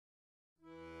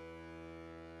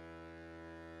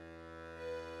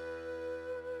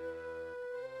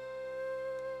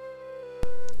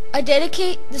I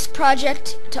dedicate this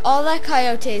project to all the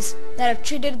coyotes that have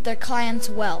treated their clients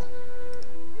well.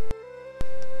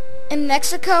 In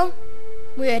Mexico,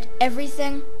 we had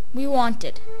everything we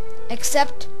wanted,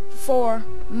 except for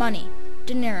money,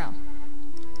 dinero.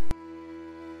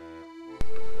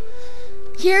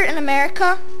 Here in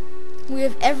America, we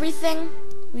have everything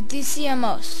we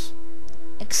deseamos,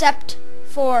 except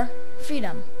for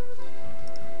freedom.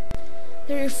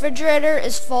 The refrigerator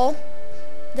is full,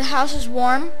 the house is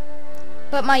warm,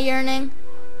 but my yearning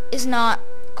is not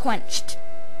quenched.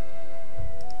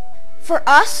 For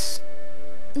us,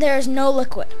 there is no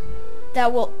liquid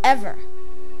that will ever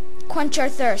quench our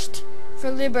thirst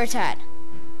for libertad,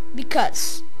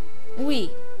 because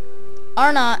we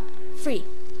are not free.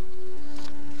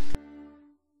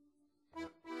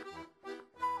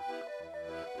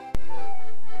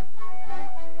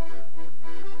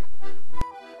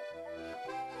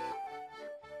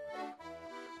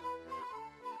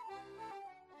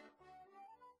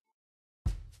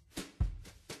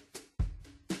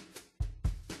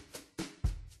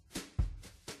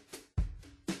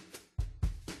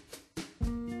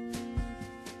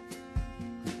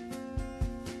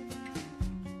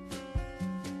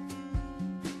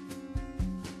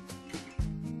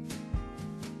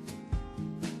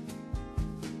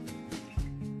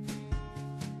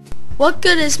 What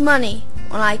good is money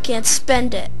when I can't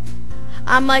spend it?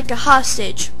 I'm like a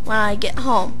hostage when I get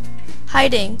home,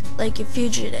 hiding like a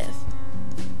fugitive.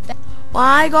 When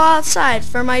I go outside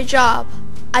for my job,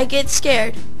 I get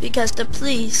scared because the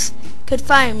police could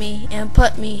find me and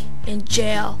put me in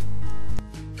jail.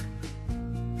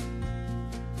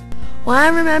 When I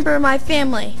remember my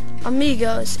family,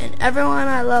 amigos, and everyone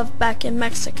I love back in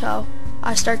Mexico,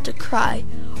 I start to cry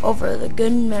over the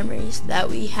good memories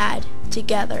that we had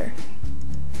together.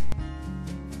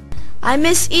 I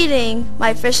miss eating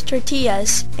my fish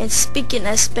tortillas and speaking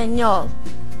Espanol.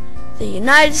 The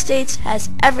United States has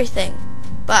everything,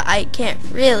 but I can't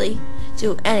really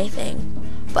do anything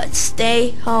but stay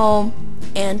home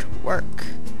and work.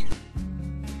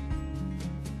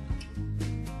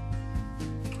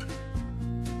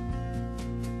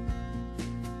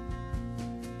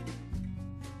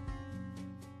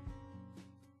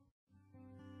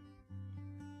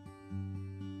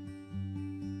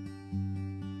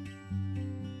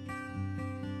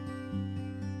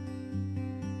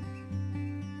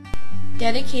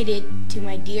 Dedicated to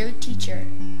my dear teacher,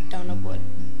 Donna Wood.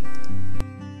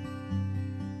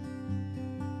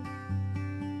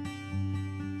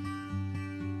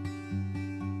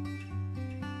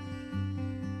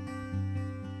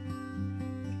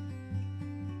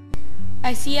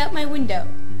 I see out my window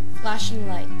flashing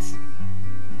lights.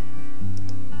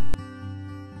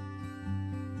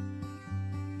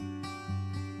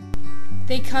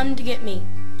 They come to get me.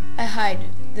 I hide,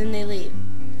 then they leave.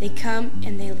 They come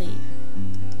and they leave.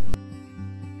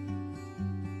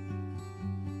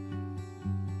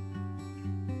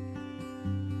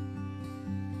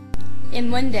 And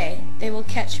one day they will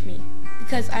catch me,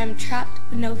 because I am trapped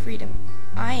with no freedom.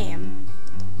 I am.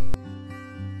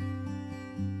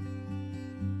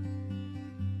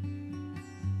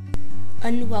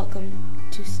 Unwelcome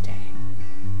to stay.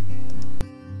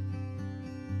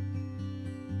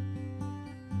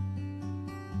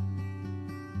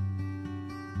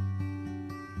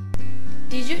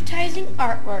 Digitizing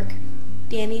artwork,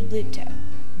 Danny Bluto.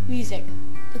 Music,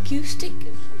 Acoustic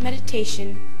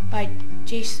Meditation by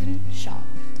Jason Shaw.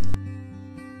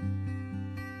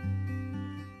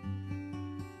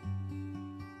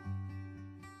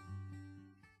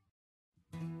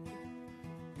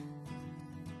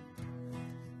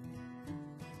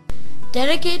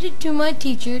 Dedicated to my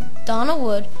teacher, Donna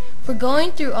Wood, for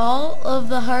going through all of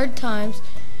the hard times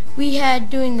we had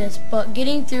doing this, but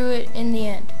getting through it in the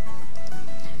end.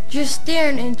 Just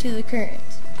staring into the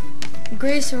curtains.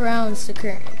 Gray surrounds the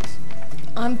curtains.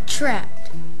 I'm trapped.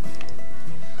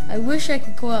 I wish I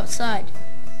could go outside.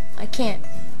 I can't.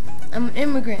 I'm an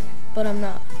immigrant, but I'm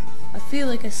not. I feel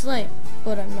like a slave,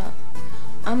 but I'm not.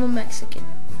 I'm a Mexican.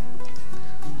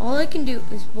 All I can do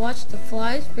is watch the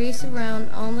flies race around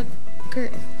on the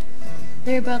curtain.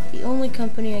 They're about the only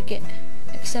company I get,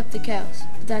 except the cows,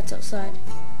 but that's outside.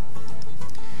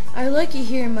 I like it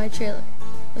here in my trailer,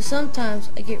 but sometimes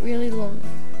I get really lonely.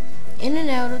 In and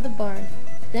out of the barn,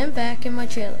 then back in my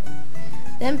trailer.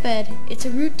 Then bed. It's a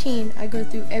routine I go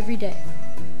through every day.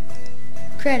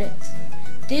 Credits: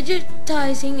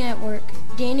 Digitizing at Work,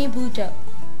 Danny Bluto.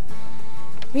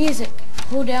 Music,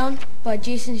 Hold Down by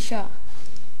Jason Shaw.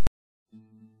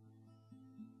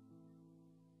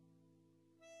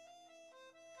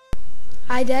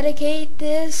 I dedicate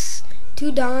this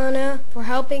to Donna for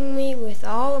helping me with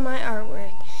all of my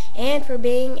artwork and for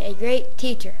being a great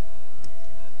teacher.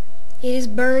 It is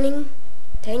burning.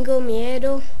 Tengo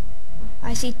miedo.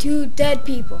 I see 2 dead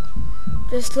people.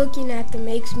 Just looking at them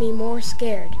makes me more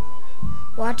scared.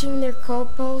 Watching their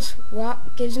corpses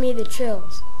gives me the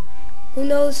chills. Who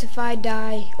knows if I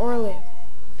die or live?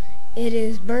 It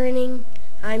is burning.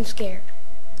 I'm scared.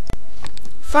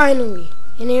 Finally,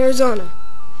 in Arizona.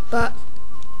 But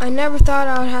I never thought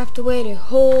I would have to wait a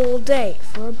whole day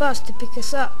for a bus to pick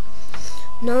us up.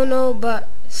 No, but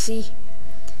see,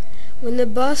 when the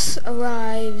bus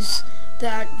arrives,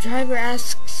 the driver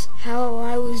asks how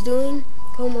I was doing.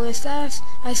 Como estas?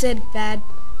 I said, bad,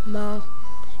 mal.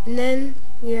 And then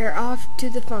we are off to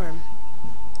the farm.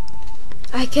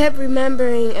 I kept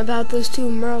remembering about those 2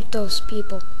 muertos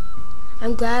people.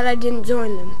 I'm glad I didn't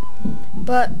join them.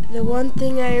 But the one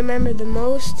thing I remember the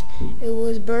most, it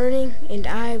was burning and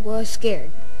I was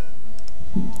scared.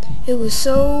 It was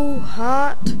so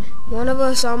hot, one of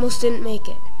us almost didn't make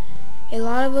it. A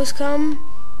lot of us come,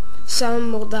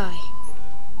 some will die.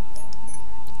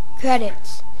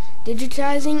 Credits: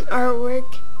 digitizing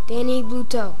artwork, Danny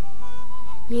Bluto.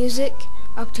 Music,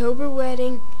 October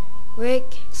Wedding,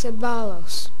 Rick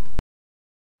Ceballos.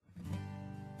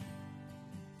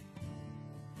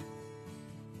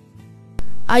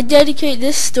 I dedicate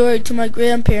this story to my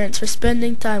grandparents for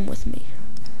spending time with me.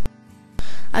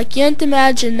 I can't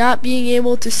imagine not being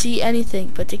able to see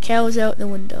anything but the cows out the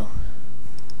window.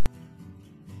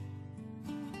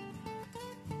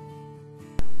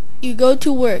 You go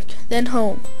to work, then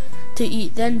home, to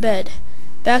eat, then bed,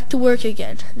 back to work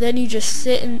again, then you just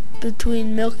sit in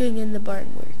between milking and the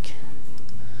barn work.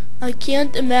 I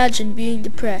can't imagine being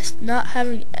depressed, not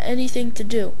having anything to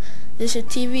do. There's a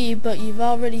TV, but you've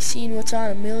already seen what's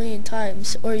on 1,000,000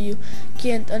 times, or you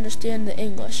can't understand the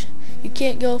English. You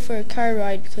can't go for a car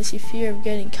ride because you fear of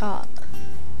getting caught.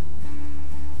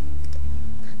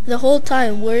 The whole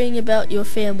time worrying about your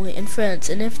family and friends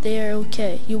and if they are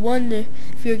okay. You wonder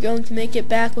if you're going to make it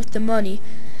back with the money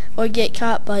or get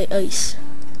caught by ICE.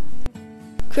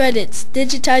 Credits: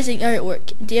 digitizing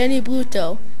artwork, Danny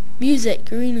Bluto. Music,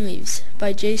 Green Leaves,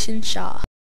 by Jason Shaw.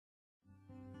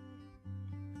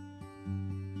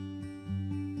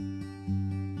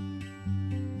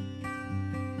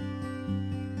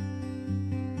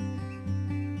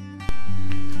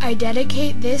 I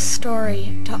dedicate this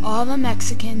story to all the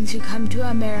Mexicans who come to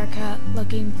America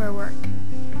looking for work.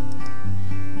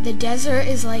 The desert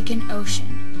is like an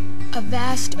ocean, a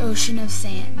vast ocean of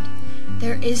sand.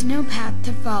 There is no path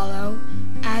to follow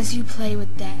as you play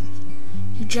with death.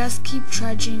 You just keep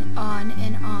trudging on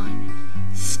and on,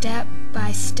 step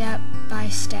by step by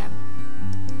step.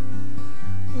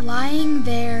 Lying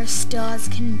there still as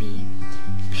can be,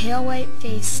 pale white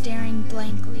face staring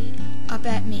blankly up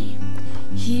at me.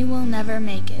 He will never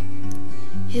make it.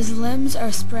 His limbs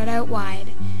are spread out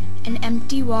wide, an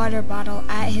empty water bottle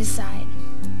at his side.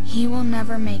 He will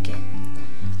never make it.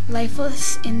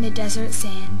 Lifeless in the desert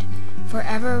sand,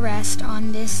 forever rest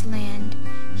on this land.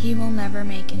 He will never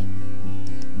make it.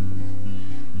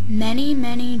 Many,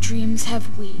 many dreams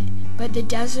have we, but the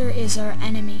desert is our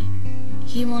enemy.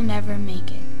 He will never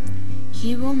make it.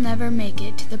 He will never make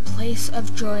it to the place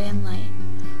of joy and light.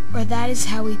 Or that is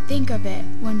how we think of it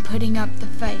when putting up the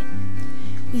fight.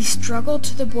 We struggle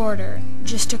to the border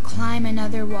just to climb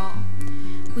another wall.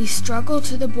 We struggle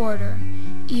to the border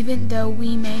even though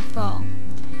we may fall.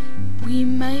 We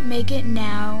might make it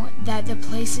now that the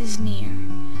place is near.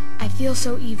 I feel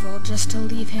so evil just to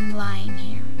leave him lying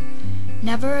here.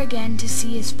 Never again to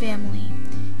see his family.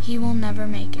 He will never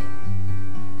make it.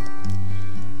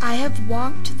 I have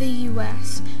walked the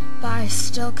U.S., but I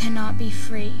still cannot be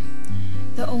free.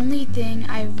 The only thing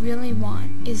I really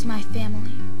want is my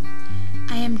family.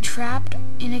 I am trapped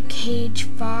in a cage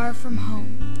far from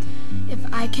home. If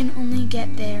I can only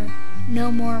get there,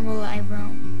 no more will I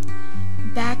roam.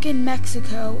 Back in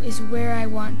Mexico is where I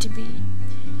want to be.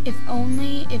 If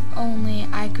only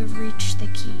I could reach the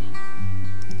key.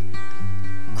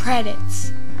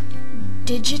 Credits: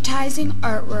 digitizing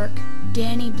artwork,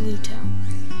 Danny Bluto.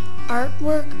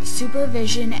 Artwork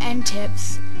supervision and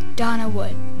tips, Donna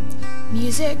Wood.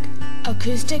 Music,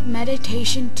 Acoustic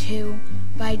Meditation 2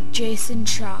 by Jason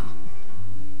Shaw.